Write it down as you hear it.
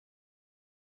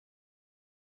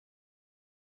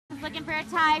looking for a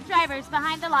tie. Drivers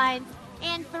behind the lines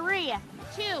in 3,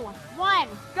 2, 1,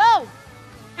 go!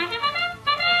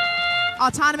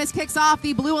 Autonomous kicks off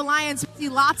the Blue Alliance. We see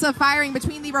lots of firing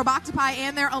between the Robotics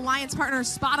and their alliance partner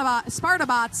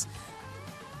Spartabots.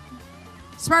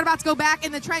 Spartabots go back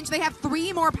in the trench. They have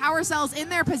 3 more power cells in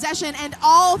their possession, and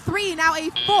all 3, now a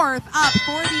 4th up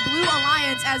for the Blue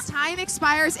Alliance as time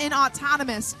expires in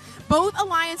Autonomous. Both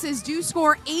alliances do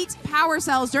score 8 power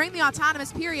cells during the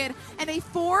Autonomous period, and a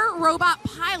 4 robot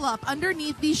pileup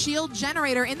underneath the shield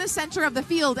generator in the center of the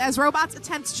field as robots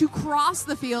attempt to cross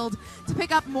the field to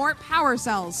pick up more power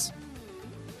cells.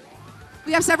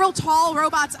 We have several tall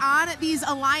robots on these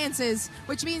alliances,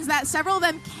 which means that several of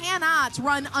them cannot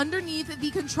run underneath the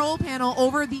control panel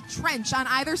over the trench on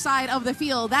either side of the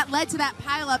field. That led to that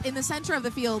pileup in the center of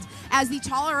the field as the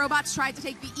taller robots tried to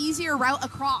take the easier route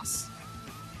across.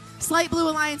 Slight Blue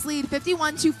Alliance lead,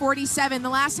 51-47. The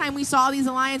last time we saw these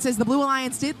alliances, the Blue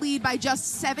Alliance did lead by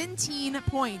just 17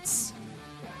 points.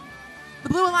 The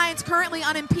Blue Alliance currently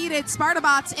unimpeded.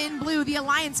 Spartabots in blue. The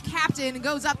Alliance captain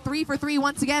goes up 3 for 3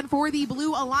 once again for the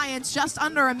Blue Alliance. Just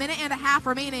under a minute and a half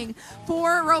remaining.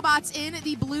 4 robots in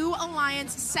the Blue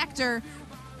Alliance sector.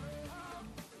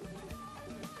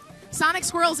 Sonic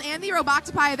Squirrels and the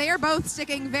Robotics, they are both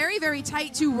sticking very, very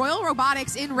tight to Royal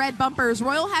Robotics in red bumpers.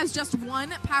 Royal has just 1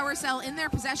 power cell in their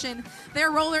possession.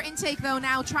 Their roller intake, though,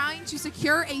 now trying to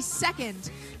secure a second.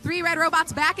 3 red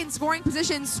robots back in scoring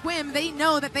position. Swim, they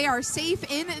know that they are safe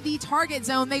in the target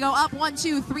zone. They go up 1,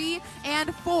 2, 3,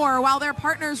 and 4, while their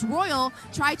partners Royal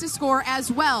try to score as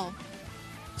well.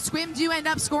 Squim do end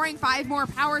up scoring 5 more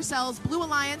power cells. Blue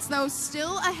Alliance, though,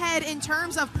 still ahead in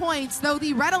terms of points, though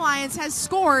the Red Alliance has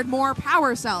scored more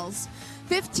power cells.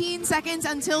 15 seconds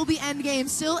until the end game.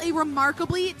 Still a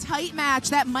remarkably tight match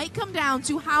that might come down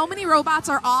to how many robots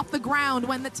are off the ground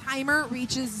when the timer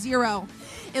reaches 0.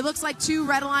 It looks like 2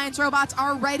 Red Alliance robots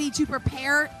are ready to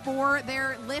prepare for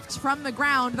their lift from the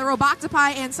ground. The Robotics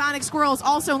and Sonic Squirrels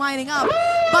also lining up,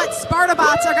 but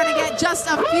Spartabots are going to get just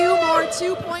a few more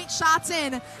 2-point shots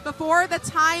in before the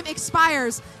time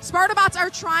expires. Spartabots are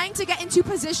trying to get into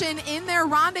position in their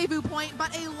rendezvous point,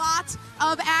 but a lot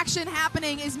of action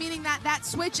happening is meaning that that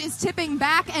switch is tipping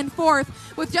back and forth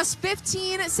with just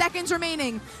 15 seconds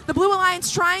remaining. The Blue Alliance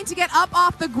trying to get up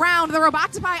off the ground. The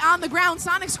Robotics on the ground.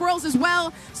 Sonic Squirrels as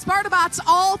well. Spartabots,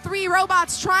 all 3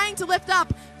 robots trying to lift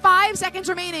up. 5 seconds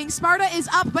remaining. Sparta is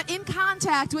up, but in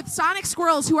contact with Sonic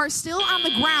Squirrels, who are still on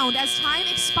the ground as time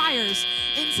expires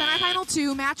in semifinal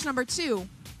 2, match number 2.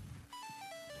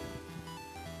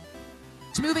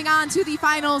 Moving on to the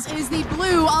finals is the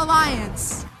Blue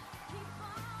Alliance.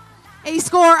 A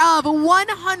score of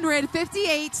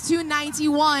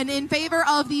 158-91 in favor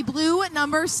of the blue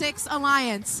number 6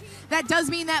 Alliance. That does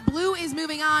mean that blue is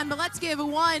moving on, but let's give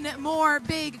one more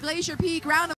big Glacier Peak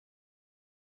round of